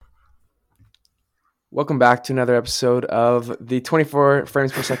Welcome back to another episode of the 24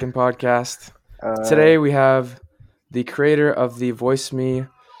 Frames Per Second podcast. Uh, Today we have the creator of the Voice Me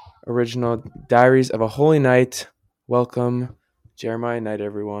original Diaries of a Holy Night. Welcome, Jeremiah Knight,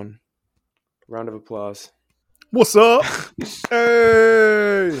 everyone. Round of applause. What's up?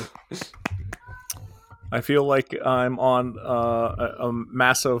 Hey! I feel like I'm on a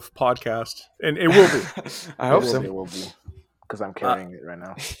massive podcast, and it will be. I hope It so. will be because I'm carrying it right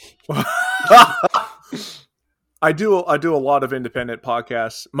now. I do a lot of independent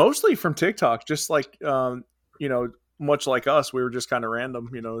podcasts, mostly from TikTok. Just like much like us, we were just kind of random.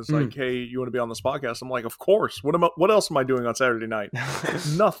 It's like, hey, you want to be on this podcast? I'm like, of course. What else am I doing on Saturday night?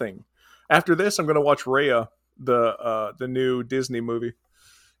 Nothing. After this, I'm going to watch Raya, the new Disney movie,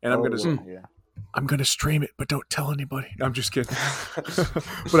 and I'm gonna stream it, but don't tell anybody. No, I'm just kidding.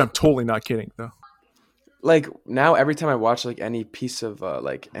 But I'm totally not kidding, though. Like now, every time I watch like any piece of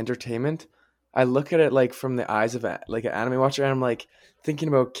like entertainment, I look at it like from the eyes of like an anime watcher, and I'm like thinking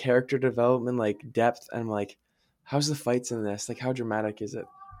about character development, like depth, and I'm like, how's the fights in this? Like, how dramatic is it?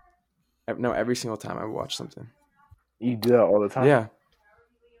 No, every single time I watch something. You do that all the time? Yeah.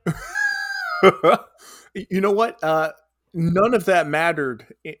 You know what? None of that mattered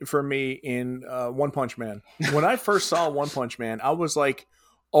for me in One Punch Man. When I first saw One Punch Man, I was like,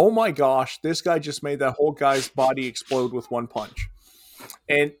 oh my gosh, this guy just made that whole guy's body explode with one punch.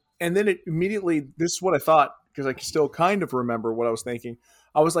 And then it immediately, this is what I thought, because I can still kind of remember what I was thinking.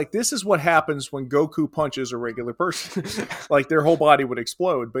 I was like, this is what happens when Goku punches a regular person. Like, their whole body would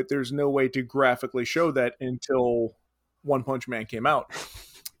explode, but there's no way to graphically show that until One Punch Man came out.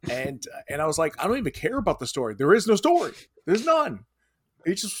 And I was like, I don't even care about the story. There is no story. There's none.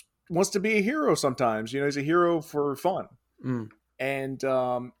 He just wants to be a hero sometimes. He's a hero for fun. And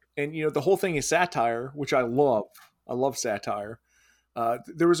the whole thing is satire, which I love. I love satire.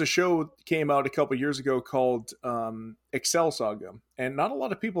 There was a show that came out a couple years ago called Excel Saga. And not a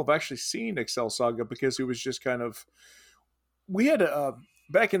lot of people have actually seen Excel Saga because it was just kind of... We had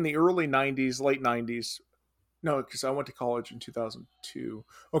back in the early 90s, late 90s... No, because I went to college in 2002.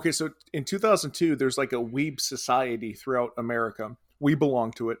 Okay, so in 2002, there's like a weeb society throughout America. We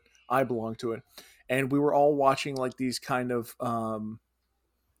belong to it. I belong to it. And we were all watching like these kind of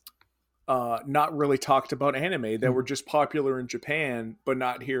not really talked about anime that were just popular in Japan, but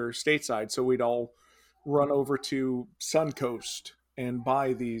not here stateside. So we'd all run over to Suncoast and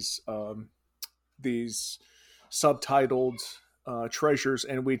buy these subtitled treasures,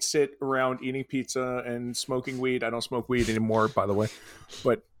 and we'd sit around eating pizza and smoking weed. I don't smoke weed anymore, by the way,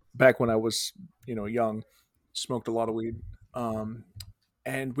 but back when I was young, smoked a lot of weed.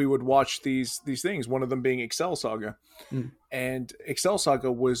 And we would watch these things, one of them being Excel Saga. And Excel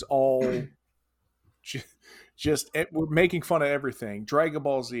Saga was all we're making fun of everything. Dragon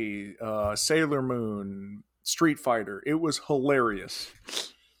Ball Z, Sailor Moon, Street Fighter. It was hilarious.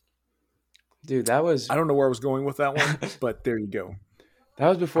 Dude, that was... I don't know where I was going with that one, but there you go. That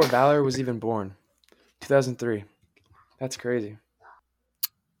was before Valor was even born. 2003. That's crazy.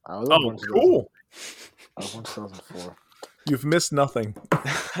 Cool. I was born 2004. You've missed nothing.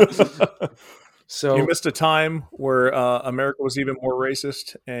 So you missed a time where America was even more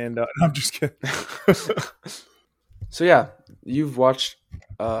racist, and I'm just kidding. So yeah, you've watched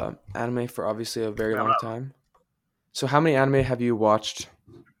anime for obviously a very long time. So how many anime have you watched?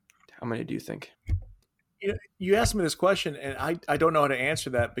 How many do you think? You asked me this question, and I don't know how to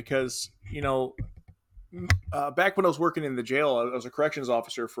answer that because, back when I was working in the jail, I was a corrections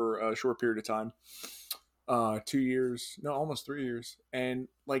officer for a short period of time. 2 years, no, almost 3 years. And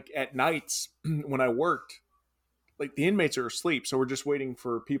like at nights when I worked, like the inmates are asleep, so we're just waiting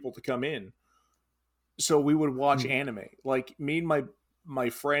for people to come in. So we would watch anime. Like me and my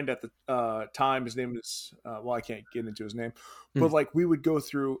friend at the time, his name is I can't get into his name, but like we would go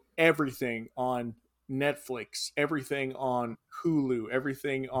through everything on Netflix, everything on Hulu,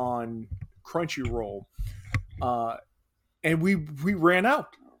 everything on Crunchyroll, and we ran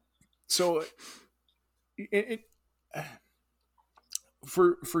out. So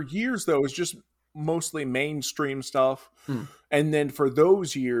for years though, it was just mostly mainstream stuff, and then for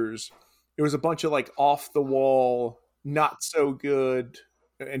those years, it was a bunch of like off the wall, not so good,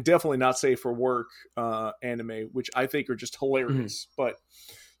 and definitely not safe for work anime, which I think are just hilarious. But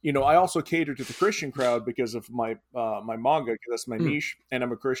I also cater to the Christian crowd because of my my manga, because that's my niche, and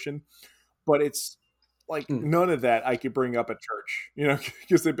I'm a Christian. But it's like none of that I could bring up at church,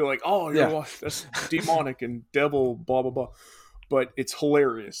 because they'd be like, "Oh, that's demonic and devil, blah blah blah." But it's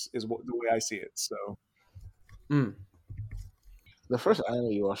hilarious, is the way I see it. So, The first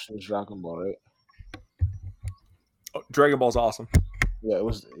anime you watched was Dragon Ball, right? Dragon Ball's awesome. Yeah, it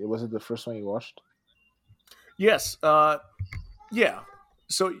was. Was it the first one you watched? Yes. Yeah.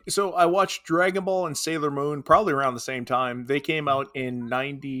 So I watched Dragon Ball and Sailor Moon probably around the same time. They came out in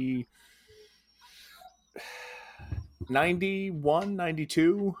 91,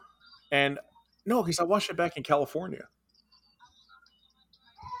 92, and no, because I watched it back in California.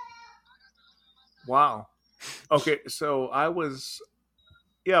 Wow. Okay, so I was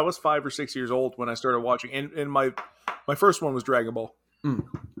 5 or 6 years old when I started watching, and my first one was Dragon Ball. Mm.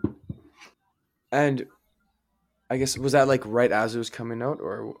 And I guess was that like right as it was coming out,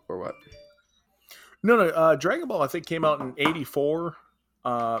 or what? No, Dragon Ball I think came out in '84,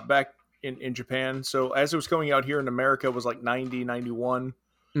 back in Japan. So as it was coming out here in America, it was like 90, 91.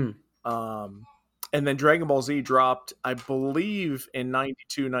 Mm. Um, and then Dragon Ball Z dropped, I believe, in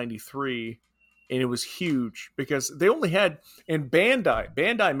 92, 93, and it was huge because they only had, and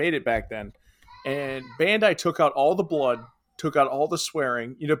Bandai made it back then, and Bandai took out all the blood, took out all the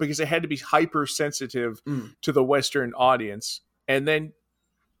swearing, because it had to be hypersensitive Mm. to the Western audience. And then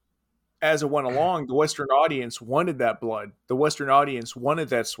as it went along, the Western audience wanted that blood. The Western audience wanted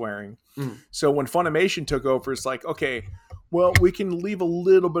that swearing. Mm. So when Funimation took over, it's like, okay, well, we can leave a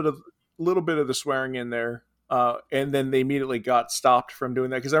little bit of the swearing in there, and then they immediately got stopped from doing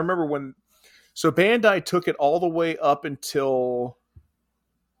that. Because I remember so Bandai took it all the way up until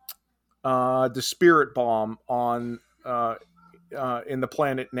the Spirit Bomb on in the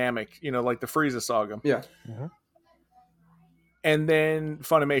planet Namek, like the Frieza saga. Yeah. Mm-hmm. And then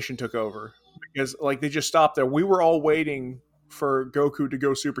Funimation took over because like they just stopped there. We were all waiting for Goku to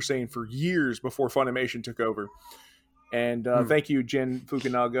go Super Saiyan for years before Funimation took over. And thank you, Jin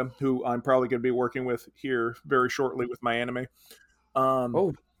Fukunaga, who I'm probably going to be working with here very shortly with my anime.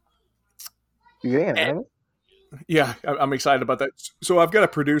 Oh, You getting an anime? Yeah, I'm excited about that. So I've got a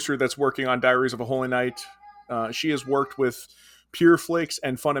producer that's working on Diaries of a Holy Night. She has worked with Pureflix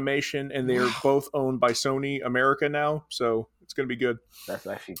and Funimation, and they are both owned by Sony America now. So it's going to be good. That's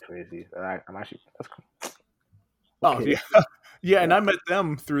actually crazy. I'm actually that's cool. Oh Okay. yeah, yeah. And I met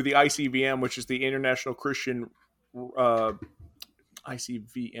them through the ICVM, which is the International Christian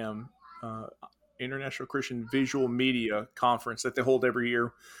ICVM, International Christian Visual Media Conference that they hold every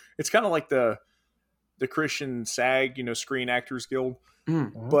year. It's kind of like the Christian SAG, Screen Actors Guild.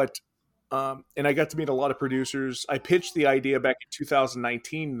 mm. Mhm. But and I got to meet a lot of producers. I pitched the idea back in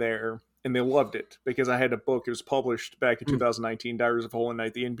 2019 there, and they loved it because I had a book. It was published back in 2019, Diaries of Holy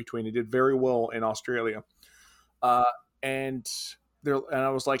Night, The In Between. It did very well in Australia. Uh, and I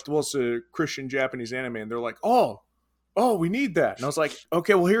was like, well, it's a Christian Japanese anime. And they're like, oh, we need that. And I was like,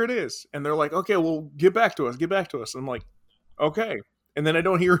 okay, well, here it is. And they're like, okay, well, get back to us. And I'm like, okay. And then I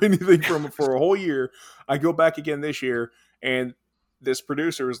don't hear anything from them for a whole year. I go back again this year, and this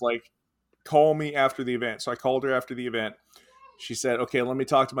producer is like, call me after the event. So I called her after the event. She said, okay, let me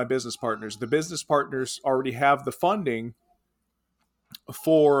talk to my business partners. The business partners already have the funding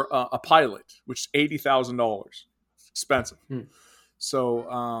for a pilot, which is $80,000. It's expensive.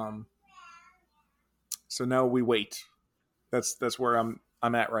 So so now we wait. That's where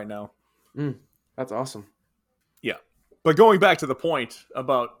I'm at right now. That's awesome. Yeah. But going back to the point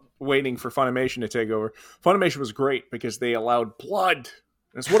about waiting for Funimation to take over, Funimation was great because they allowed blood.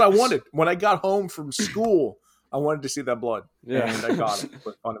 That's what I wanted. When I got home from school, I wanted to see that blood. Yeah. And I got it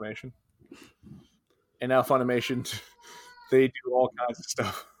with Funimation. And now Funimation, they do all kinds of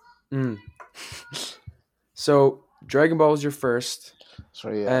stuff. Mm. So Dragon Ball was your first.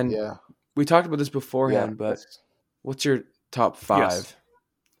 So yeah, And yeah. we talked about this beforehand, but that's- what's your top 5? Yes.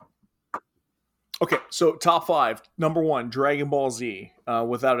 Okay, so top 5. Number 1, Dragon Ball Z,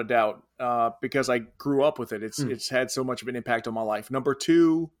 without a doubt, because I grew up with it. It's had so much of an impact on my life. Number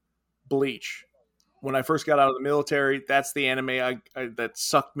 2, Bleach. When I first got out of the military, that's the anime that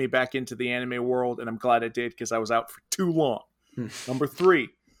sucked me back into the anime world, and I'm glad I did because I was out for too long. Number 3,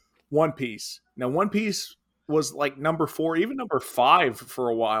 One Piece. Now, One Piece was like number 4, even number 5 for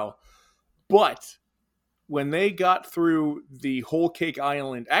a while. But when they got through the Whole Cake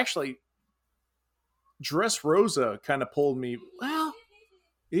Island, actually, Dressrosa kind of pulled me. Well,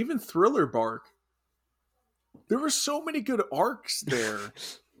 even Thriller Bark. There were so many good arcs there.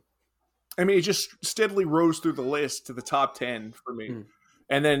 I mean, it just steadily rose through the list to the top 10 for me.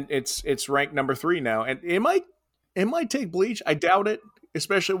 And then it's ranked number 3 now. And it might take Bleach. I doubt it,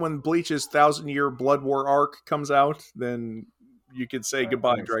 especially when Bleach's 1,000-year Blood War arc comes out. Then you could say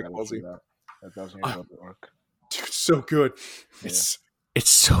goodbye, Dragon Ball Z. That 1,000-year arc. Dude, so good. Yeah.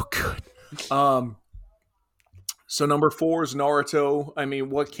 It's so good. So number 4 is Naruto. I mean,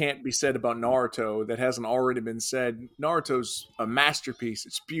 what can't be said about Naruto that hasn't already been said? Naruto's a masterpiece.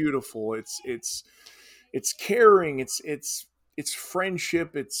 It's beautiful. It's caring. It's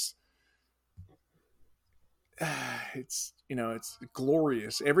friendship. it's it's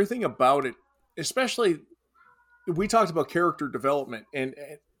glorious. Everything about it, especially we talked about character development, and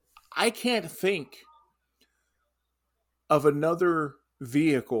I can't think of another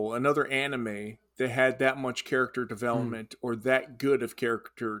vehicle, another anime that had that much character development or that good of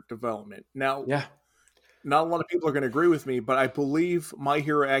character development. Now, Yeah. not a lot of people are going to agree with me, but I believe My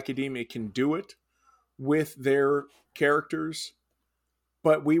Hero Academia can do it with their characters.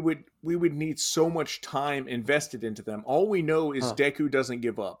 But we would need so much time invested into them. All we know is Deku doesn't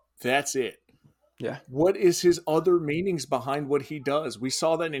give up. That's it. Yeah. What is his other meanings behind what he does? We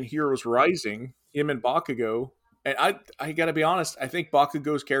saw that in Heroes Rising, him and Bakugo. And I gotta be honest, I think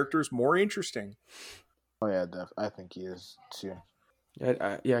Bakugo's character is more interesting. Oh yeah, I think he is too.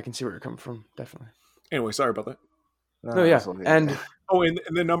 Yeah, I can see where you're coming from. Definitely. Anyway, sorry about that. No, yeah, okay. and and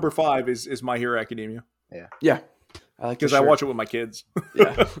then number 5 is My Hero Academia. Yeah, I like because I watch it with my kids.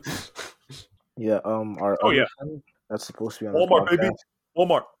 Yeah. Yeah. Our other friend that's supposed to be on this Walmart, podcast. baby.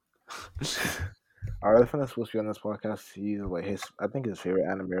 Walmart. Our other friend that's supposed to be on this podcast. He's like I think his favorite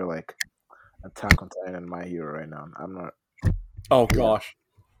anime are like Attack on Titan and My Hero right now. I'm not. Oh gosh.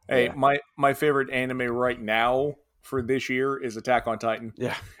 Hey, Yeah. my favorite anime right now for this year is Attack on Titan.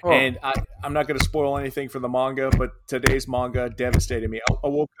 Yeah. And I'm not going to spoil anything for the manga, but today's manga devastated me. I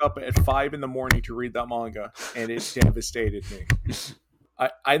woke up at 5 a.m. to read that manga, and it devastated me.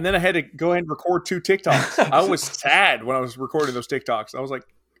 And then I had to go ahead and record 2 TikToks. I was sad when I was recording those TikToks. I was like,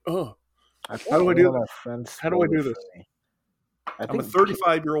 oh, how do I do this? How do I do this? I'm a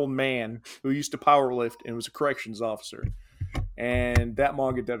 35-year-old man who used to powerlift and was a corrections officer. And that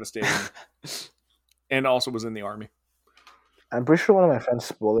manga devastated me. And also was in the army. I'm pretty sure one of my friends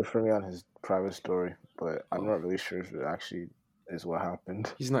spoiled it for me on his private story, but I'm not really sure if it actually is what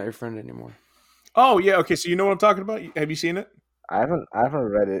happened. He's not your friend anymore. Oh yeah, okay. So you know what I'm talking about? Have you seen it? I haven't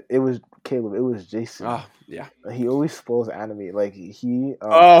read it. It was Caleb. It was Jason. Oh yeah. He always spoils anime. Like he.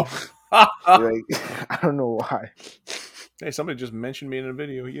 Like, I don't know why. Hey, somebody just mentioned me in a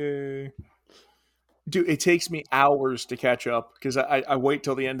video. Yay. Dude, it takes me hours to catch up because I wait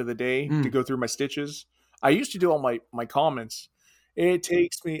till the end of the day to go through my stitches. I used to do all my comments. It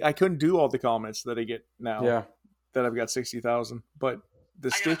takes me. I couldn't do all the comments that I get now. Yeah. That I've got 60,000, but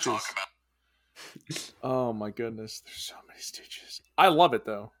the stitches. Oh my goodness, there's so many stitches. I love it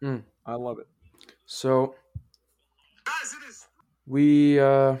though. I love it. So we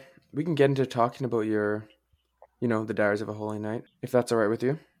can get into talking about your, the Diaries of a Holy Knight, if that's all right with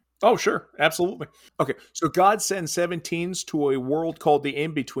you. Oh, sure. Absolutely. Okay. So God sends 17s to a world called the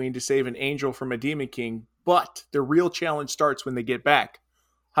In-Between to save an angel from a demon king. But the real challenge starts when they get back.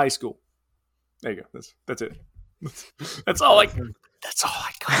 High school. There you go. That's it. That's all I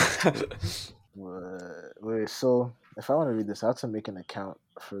got. Wait, so if I want to read this, I have to make an account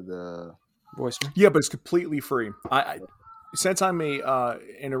for the voicemail. Yeah, but it's completely free. Since I'm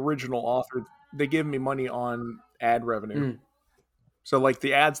an original author, they give me money on ad revenue. So, like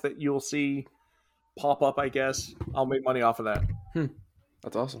the ads that you'll see pop up, I guess, I'll make money off of that.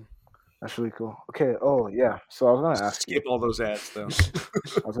 That's awesome. That's really cool. Okay. Oh, yeah. So I was going to ask you. Skip all those ads, though.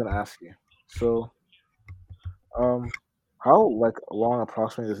 I was going to ask you. So, how long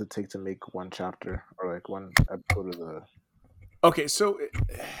approximately does it take to make one chapter or one episode of the? Okay, so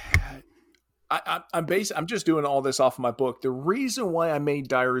I'm just doing all this off of my book. The reason why I made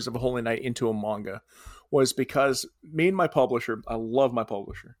Diaries of a Holy Knight into a manga was because me and my publisher, I love my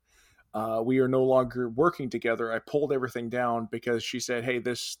publisher. We are no longer working together. I pulled everything down because she said, "Hey,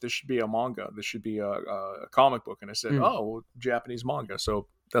 this should be a manga. This should be a comic book." And I said, "Oh, Japanese manga." So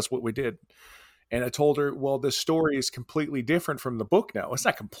that's what we did. And I told her, "Well, this story is completely different from the book now. It's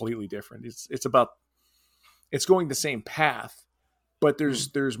not completely different. It's going the same path, but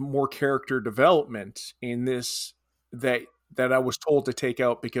there's more character development in this that I was told to take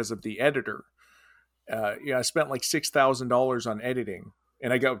out because of the editor." I spent like $6,000 on editing,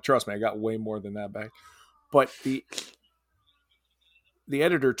 and I got way more than that back. But the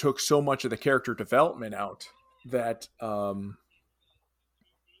editor took so much of the character development out that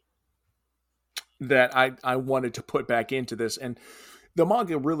that I wanted to put back into this, and the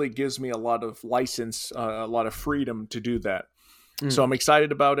manga really gives me a lot of license, a lot of freedom to do that. So I'm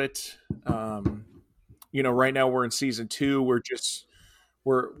excited about it. Right now we're in season 2.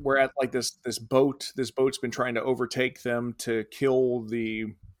 We're at like this boat. This boat's been trying to overtake them to kill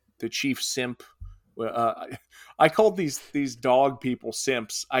the chief simp. I called these dog people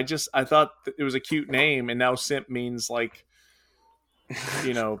simps. I thought it was a cute name, and now simp means like,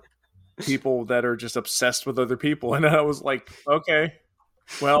 people that are just obsessed with other people. And I was like, okay.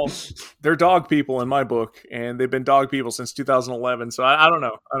 Well, they're dog people in my book, and they've been dog people since 2011. So I don't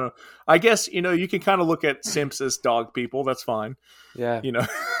know. I don't know. I guess you can kind of look at simps as dog people. That's fine. Yeah. You know,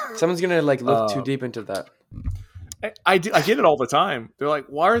 Someone's gonna like look too uh, deep into that. I get it all the time. They're like,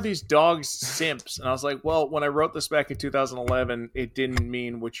 "Why are these dogs simps?" And I was like, "Well, when I wrote this back in 2011, it didn't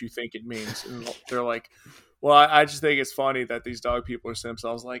mean what you think it means." And they're like, "Well, I just think it's funny that these dog people are simps."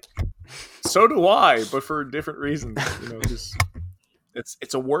 I was like, "So do I, but for different reasons." Just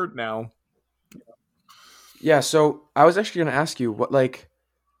it's a word now. Yeah, so I was actually gonna ask you what like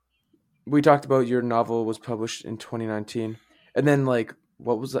we talked about your novel was published in 2019, and then like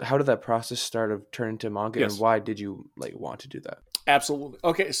what was how did that process start of turn into manga, and Yes, why did you like want to do that? absolutely.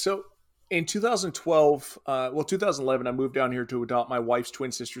 Okay, so in 2012, 2011, I moved down here to adopt my wife's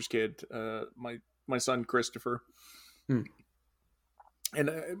twin sister's kid, my son Christopher, Hmm. and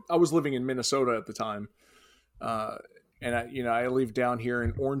I was living in Minnesota at the time, uh, and I live down here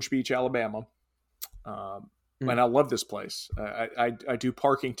in Orange Beach, Alabama, Hmm. and I love this place. I do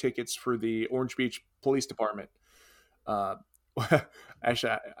parking tickets for the Orange Beach Police Department. Uh,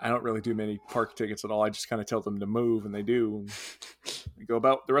 Actually, I don't really do many park tickets at all. I just kind of tell them to move, and they do. And go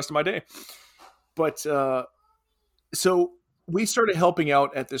about the rest of my day. But so we started helping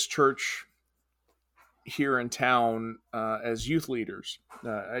out at this church here in town as youth leaders.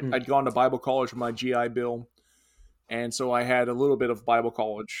 Hmm. I'd gone to Bible college with my GI Bill, and so I had a little bit of Bible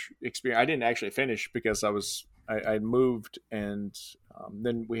college experience. I didn't actually finish because I moved, and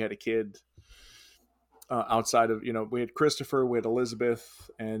then we had a kid. Outside of we had Christopher, we had Elizabeth,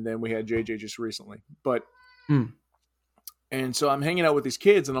 and then we had JJ just recently. But Hmm. and so I'm hanging out with these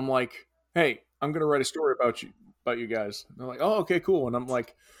kids, and I'm like, "Hey, I'm gonna write a story about you guys." And they're like, "Oh, okay, cool." And I'm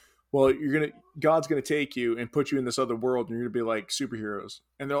like, "Well, God's gonna take you and put you in this other world, and you're gonna be like superheroes."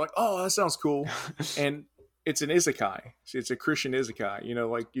 And they're like, "Oh, that sounds cool." And it's an isekai. It's a Christian isekai.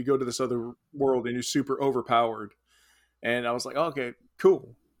 Like you go to this other world and you're super overpowered. And I was like, oh, "Okay,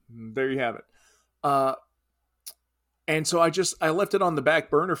 cool." And there you have it. Uh, and so I left it on the back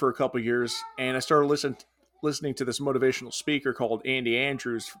burner for a couple years, and I started listening to this motivational speaker called Andy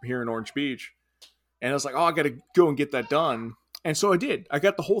Andrews from here in Orange Beach, and I was like, oh, I got to go and get that done. And so I did. I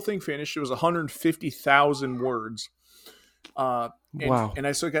got the whole thing finished. It was 150,000 words, and Wow.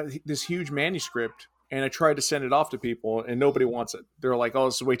 I still got this huge manuscript. And I tried to send it off to people, and nobody wants it. They're like, "Oh,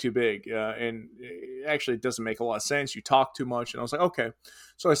 this is way too big," and actually, it doesn't make a lot of sense. You talk too much. And I was like, "Okay,"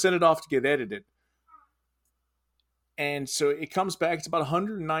 so I sent it off to get edited. And so it comes back. It's about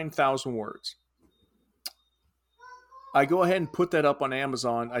 109,000 words. I go ahead and put that up on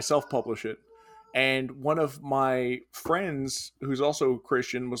Amazon. I self-publish it, and one of my friends, who's also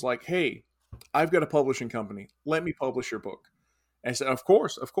Christian, was like, "Hey, I've got a publishing company. Let me publish your book." And I said, "Of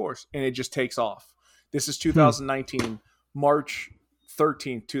course, of course." And it just takes off. This is Hmm. 2019, March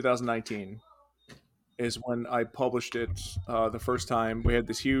 13th, 2019 is when I published it the first time. We had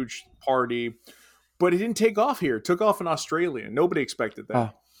this huge party, but it didn't take off here. It took off in Australia. Nobody expected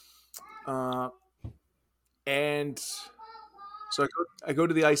that. Ah. Uh, and so I go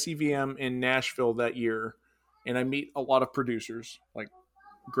to the ICVM in Nashville that year, and I meet a lot of producers, like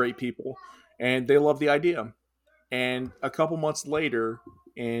great people, and they love the idea. And a couple months later,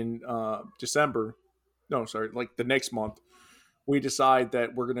 in December, no, sorry, like the next month, we decide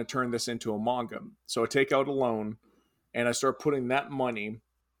that we're going to turn this into a manga. So I take out a loan, and I start putting that money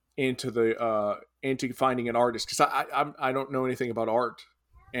into finding an artist because I don't know anything about art,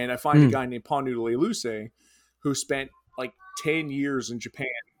 and I find a Hmm. guy named Panu Leiluse who spent like 10 years in Japan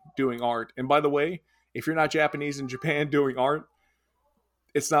doing art. And by the way, if you're not Japanese in Japan doing art,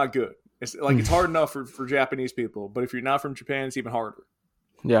 it's not good. It's like Hmm. it's hard enough for Japanese people, but if you're not from Japan, it's even harder.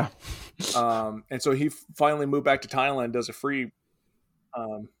 Yeah. And so he finally moved back to Thailand, does a free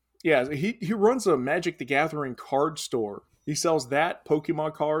yeah, he runs a Magic the Gathering card store. He sells that,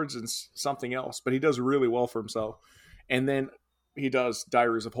 Pokemon cards, and something else, but he does really well for himself. And then he does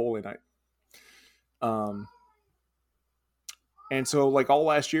Diaries of Holy Night. Um, and so like all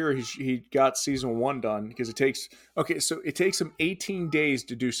last year, he got season 1 done because it takes him 18 days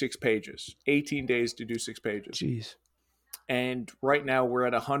to do 6 pages. 18 days to do 6 pages. Jeez. And right now we're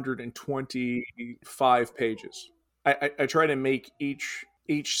at 125 pages. I try to make each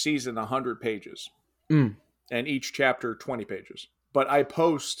season 100 pages Mm. and each chapter 20 pages. But I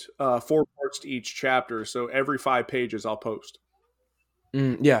post 4 parts to each chapter, so every 5 pages I'll post.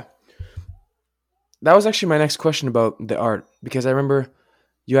 Yeah. That was actually my next question about the art because I remember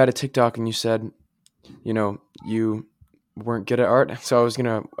you had a TikTok and you said, you weren't good at art. So I was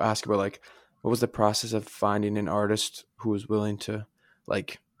gonna ask about like what was the process of finding an artist who was willing to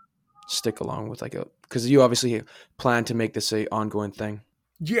like stick along with like a because you obviously plan to make this a ongoing thing.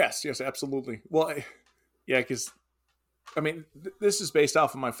 Yes, yes, absolutely. Well, yeah, because I mean, this is based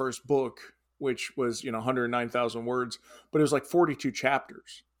off of my first book, which was 109,000 words, but it was like 42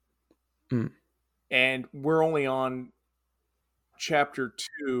 chapters, Mm. and we're only on chapter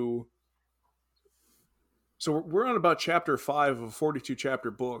two. So we're on about chapter five of a 42 chapter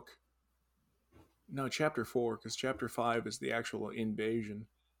book. No, chapter four, because chapter five is the actual invasion.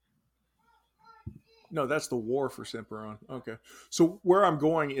 No, that's the war for Simperon. Okay, so where I'm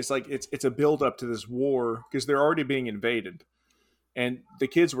going is like it's a build up to this war because they're already being invaded, and the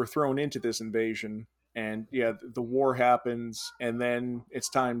kids were thrown into this invasion. And yeah, the war happens, and then it's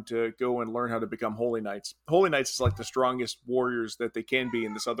time to go and learn how to become holy knights. Holy knights is like the strongest warriors that they can be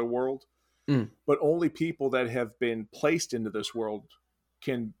in this other world, Mm. but only people that have been placed into this world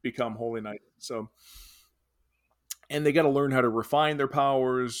can become holy knights. So, and they got to learn how to refine their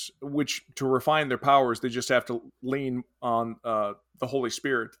powers. Which to refine their powers, they just have to lean on the Holy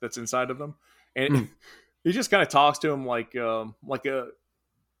Spirit that's inside of them, and Mm. he just kind of talks to him like a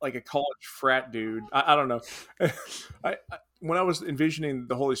college frat dude. I don't know. When I was envisioning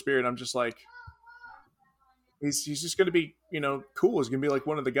the Holy Spirit, I'm just like, he's just going to be cool. He's going to be like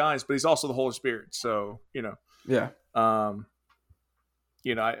one of the guys, but he's also the Holy Spirit. So Yeah. um,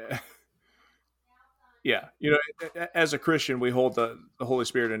 I, yeah, as a Christian, we hold the Holy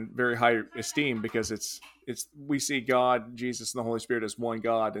Spirit in very high esteem because it's we see God, Jesus, and the Holy Spirit as one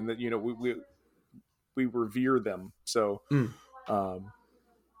God, and that we revere them. So Mm. um,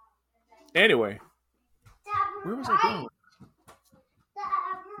 anyway, where was I going?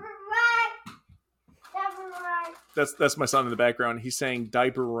 That's my son in the background. He's saying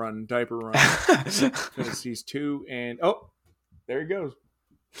diaper run," because he's two. And oh, there he goes.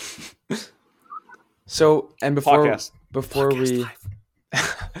 So, and Podcast before we life.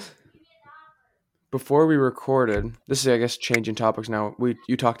 before we recorded, this is I guess changing topics now.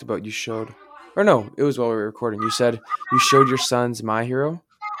 You talked about you showed, or no, it was while we were recording. You said you showed your sons My Hero.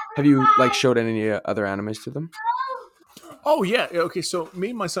 Have you like showed any other animes to them? Oh yeah, okay. So me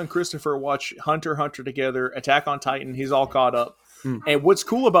and my son Christopher watch Hunter x Hunter together. Attack on Titan. He's all caught up. Mm. And what's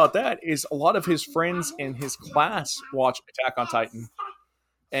cool about that is a lot of his friends in his class watch Attack on Titan,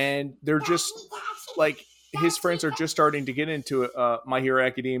 and they're just like his friends are just starting to get into My Hero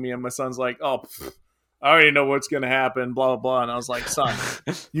Academia. And my son's like, "Oh, I already know what's going to happen." Blah blah blah. And I was like, "Son,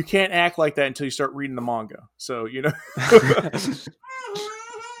 you can't act like that until you start reading the manga." So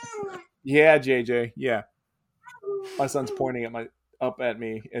yeah, JJ, yeah. My son's pointing at up at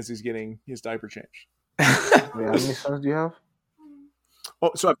me as he's getting his diaper changed. Wait, how many sons do you have?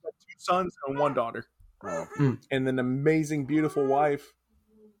 Oh, so I've got two sons and one daughter, Oh, Mm. and an amazing, beautiful wife.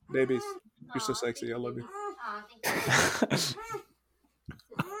 Babies, you're so sexy. I love you.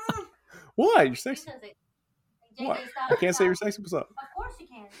 Why? You're sexy. What? I can't say you're sexy. What's up? Of course you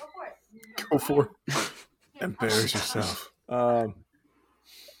can. Go for it. Go for it. Embarrass yourself.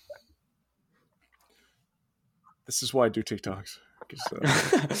 This is why I do TikToks.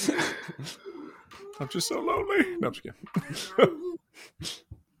 'Cause, I'm just so lonely. No, I'm just kidding.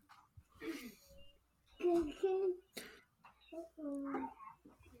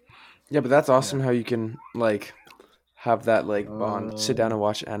 Yeah, but that's awesome how you can like have that like bond, sit down and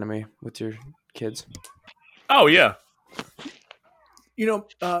watch anime with your kids. Oh yeah.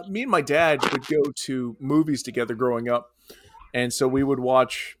 Me and my dad would go to movies together growing up, and so we would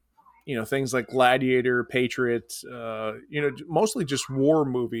watch, things like Gladiator, Patriot, mostly just war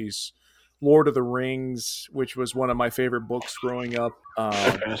movies. Lord of the Rings, which was one of my favorite books growing up. my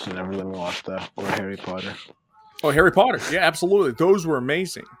parents never let me watch that, or Harry Potter. Oh, Harry Potter. Yeah, absolutely. Those were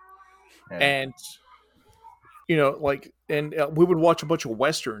amazing. Yeah. And we would watch a bunch of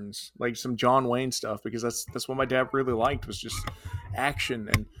westerns, like some John Wayne stuff, because that's what my dad really liked, was just action.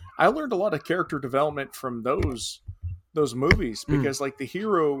 And I learned a lot of character development from those movies, because like the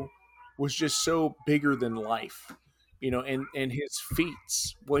hero was just so bigger than life, and his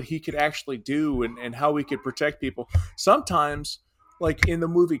feats, what he could actually do, and how he could protect people. Sometimes, like in the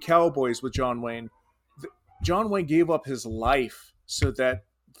movie Cowboys with John Wayne, John Wayne gave up his life so that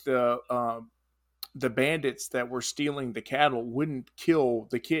the bandits that were stealing the cattle wouldn't kill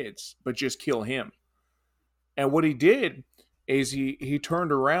the kids, but just kill him. And what he did is he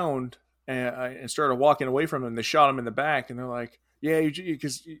turned around and started walking away from them. They shot him in the back, and they're like, "Yeah,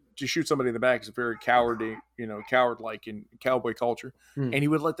 because to shoot somebody in the back is very coward-like in cowboy culture." Mm. And he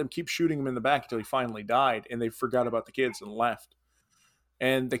would let them keep shooting him in the back until he finally died, and they forgot about the kids and left.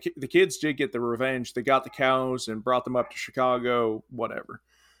 And the kids did get the revenge. They got the cows and brought them up to Chicago, whatever.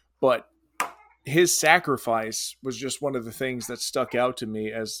 But his sacrifice was just one of the things that stuck out to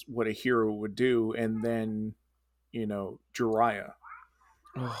me as what a hero would do. And then, Jiraiya.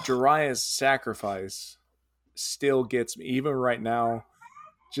 Jiraiya's sacrifice still gets me, even right now.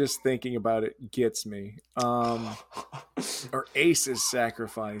 Just thinking about it gets me. Or Ace's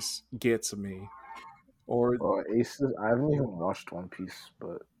sacrifice gets me. Or Ace's. I haven't even watched One Piece,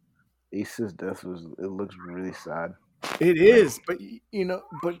 but Ace's death was. It looks really sad. it Like, is, but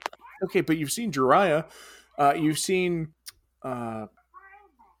but okay, but you've seen Jiraiya, you've seen, uh,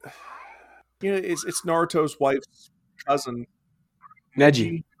 it's Naruto's wife's cousin,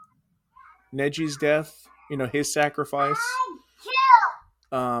 Neji. Neji, Neji's death. His sacrifice.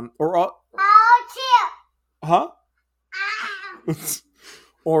 Or huh?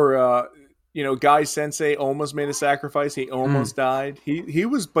 Or Guy Sensei almost made a sacrifice. He almost died. He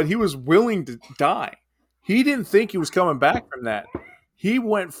was willing to die. He didn't think he was coming back from that. He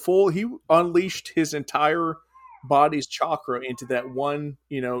went full. He unleashed his entire body's chakra into that one,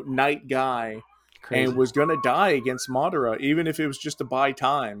 night guy, Crazy. and was gonna die against Madara, even if it was just to buy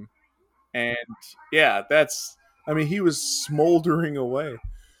time. And yeah, he was smoldering away.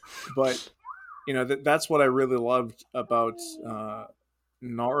 But that's what I really loved about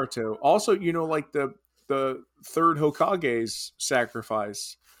Naruto. Also, like the third Hokage's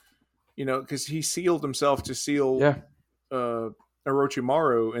sacrifice. Because he sealed himself to seal Yeah.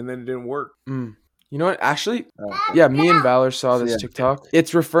 Orochimaru, and then it didn't work. You know what? Actually, okay. yeah, me and Valor saw this Yeah. TikTok.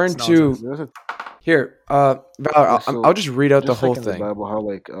 It's referring It's to nonsense. There's a here. Valor, so I'll just read out the just whole like in the thing. Bible, how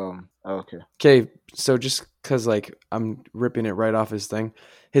like okay. Okay, so just because like I'm ripping it right off his thing,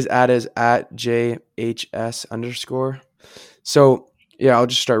 his ad is at JHS_. So yeah, I'll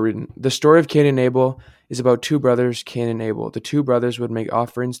just start reading. The story of Cain and Abel is about two brothers, Cain and Abel. The two brothers would make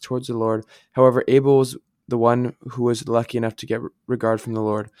offerings towards the Lord. However, Abel was the one who was lucky enough to get regard from the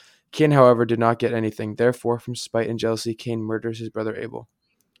Lord. Cain, however, did not get anything. Therefore, from spite and jealousy, Cain murders his brother Abel.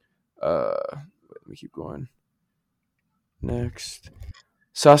 Let me keep going. Next.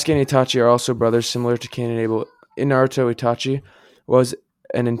 Sasuke and Itachi are also brothers similar to Cain and Abel. In Naruto, Itachi was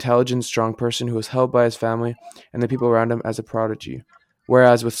an intelligent, strong person who was held by his family and the people around him as a prodigy.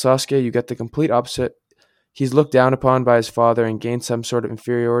 Whereas with Sasuke, you get the complete opposite. He's looked down upon by his father and gains some sort of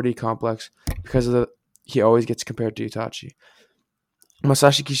inferiority complex because he always gets compared to Itachi.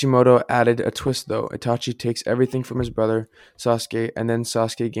 Masashi Kishimoto added a twist though. Itachi takes everything from his brother Sasuke, and then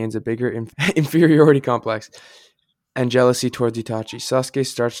Sasuke gains a bigger inferiority complex and jealousy towards Itachi. Sasuke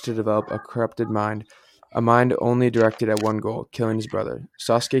starts to develop a corrupted mind, a mind only directed at one goal, killing his brother.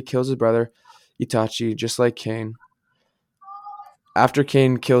 Sasuke kills his brother Itachi, just like Cain. After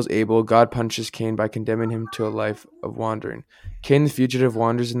Cain kills Abel, God punishes Cain by condemning him to a life of wandering. Cain the fugitive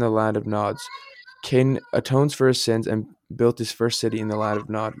wanders in the land of Nods. Cain atones for his sins and built his first city in the land of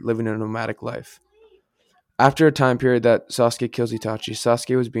Nod, living a nomadic life. After a time period that Sasuke kills Itachi,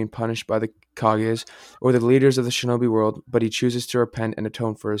 Sasuke was being punished by the Kages, or the leaders of the shinobi world, but he chooses to repent and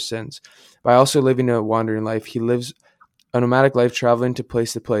atone for his sins. By also living a wandering life, he lives a nomadic life traveling to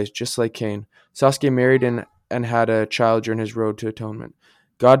place, just like Cain. Sasuke married and had a child during his road to atonement.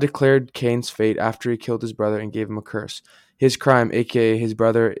 God declared Cain's fate after he killed his brother and gave him a curse. His crime, aka his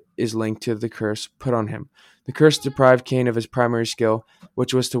brother, is linked to the curse put on him. The curse deprived Cain of his primary skill,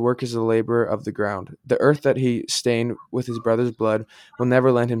 which was to work as a laborer of the ground. The earth that he stained with his brother's blood will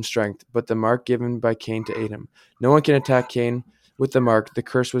never lend him strength, but the mark given by Cain to aid him. No one can attack Cain with the mark. The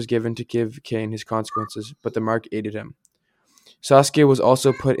curse was given to give Cain his consequences, but the mark aided him. Sasuke was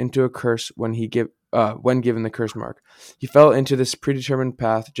also put into a curse when given the curse mark. He fell into this predetermined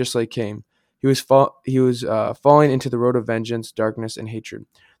path, just like Cain. He was falling into the road of vengeance, darkness, and hatred.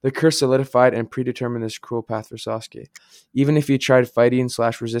 The curse solidified and predetermined this cruel path for Sasuke. Even if he tried fighting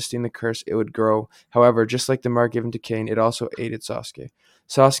 / resisting the curse, it would grow. However, just like the mark given to Cain, it also aided Sasuke.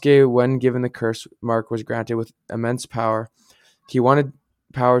 Sasuke, when given the curse mark, was granted with immense power. He wanted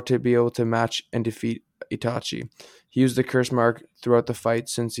power to be able to match and defeat Itachi. He used the curse mark throughout the fight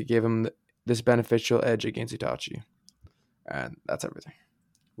since he gave him this beneficial edge against Itachi. And that's everything.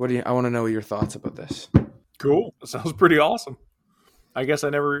 I want to know your thoughts about this. Cool. That sounds pretty awesome. I guess I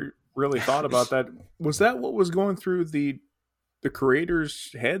never really thought about that. Was that what was going through the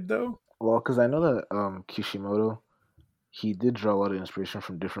creator's head though? Well, because I know that Kishimoto, he did draw a lot of inspiration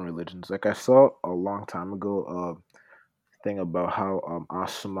from different religions. Like I saw a long time ago thing about how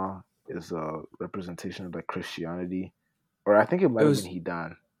Asuma is a representation of like Christianity, or I think it might have been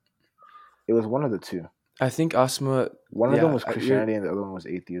Hidan. It was one of the two. I think Asuma. One of them was Christianity, and the other one was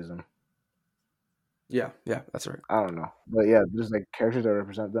atheism. Yeah, that's right. I don't know, but yeah, there's like characters that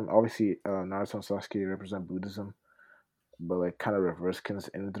represent them. Obviously, Naruto and Sasuke represent Buddhism, but like kind of reverse, because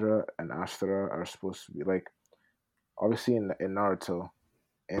Indra and Ashtra are supposed to be like, obviously in Naruto,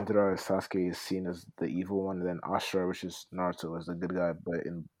 Indra Sasuke is seen as the evil one, and then Ashura, which is Naruto, is the good guy. But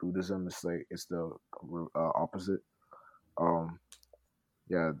in Buddhism, it's the opposite. Um,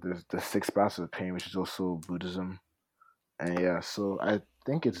 yeah, there's the six paths of pain, which is also Buddhism, and yeah, so I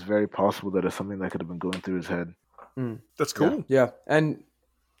think it's very possible that it's something that could have been going through his head. That's cool. Yeah, and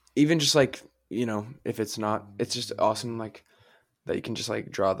even just like, if it's not, it's just awesome, like that you can just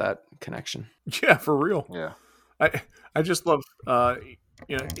like draw that connection. Yeah, for real. Yeah, I just love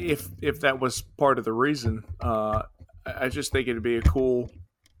if that was part of the reason, I just think it'd be a cool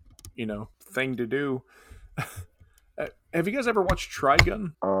thing to do. Have you guys ever watched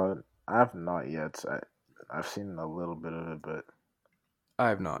Trigun? I have not yet. I've seen a little bit of it, but I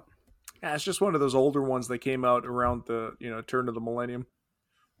have not. Yeah, it's just one of those older ones that came out around the turn of the millennium.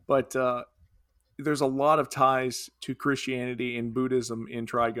 But there's a lot of ties to Christianity and Buddhism in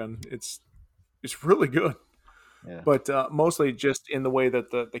Trigun. It's really good. yeah, But mostly just in the way that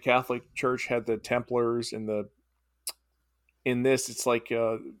the Catholic Church had the Templars and in this it's like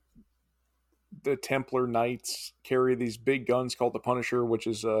the Templar Knights carry these big guns called the Punisher, which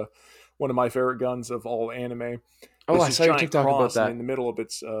is one of my favorite guns of all anime. Oh, It's I this saw your giant TikTok cross, about and that. in the middle of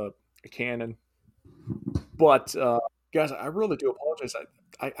it's a cannon. But guys, I really do apologize.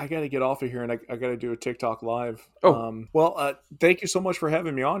 I got to get off of here, and I got to do a TikTok live. Oh. Thank you so much for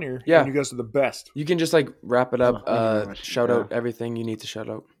having me on here. Yeah. And you guys are the best. You can just like wrap it up, thank you very much. shout Yeah. out everything you need to shout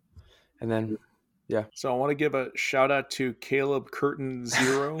out, and then So I want to give a shout out to Caleb Curtin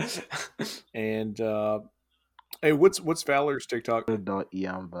 0, and hey, what's Valor's TikTok?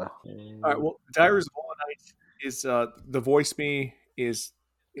 Iamba. All right, well, Diaries of All Night is the voice me is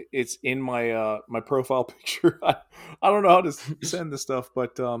it's in my my profile picture. I don't know how to send this stuff,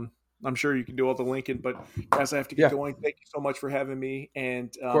 but I'm sure you can do all the linking. But guys, I have to get going. Thank you so much for having me,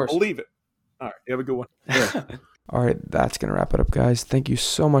 and believe it. All right, you have a good one. Yeah. All right, that's going to wrap it up, guys. Thank you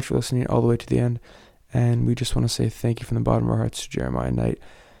so much for listening all the way to the end. And we just want to say thank you from the bottom of our hearts to Jeremiah Knight.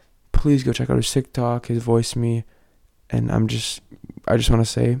 Please go check out his TikTok, his voice me. And I just want to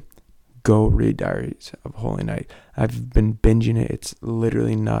say, go read Diaries of a Holy Knight. I've been binging it. It's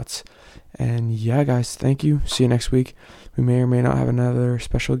literally nuts. And yeah, guys, thank you. See you next week. We may or may not have another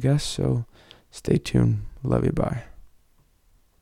special guest, so stay tuned. Love you. Bye.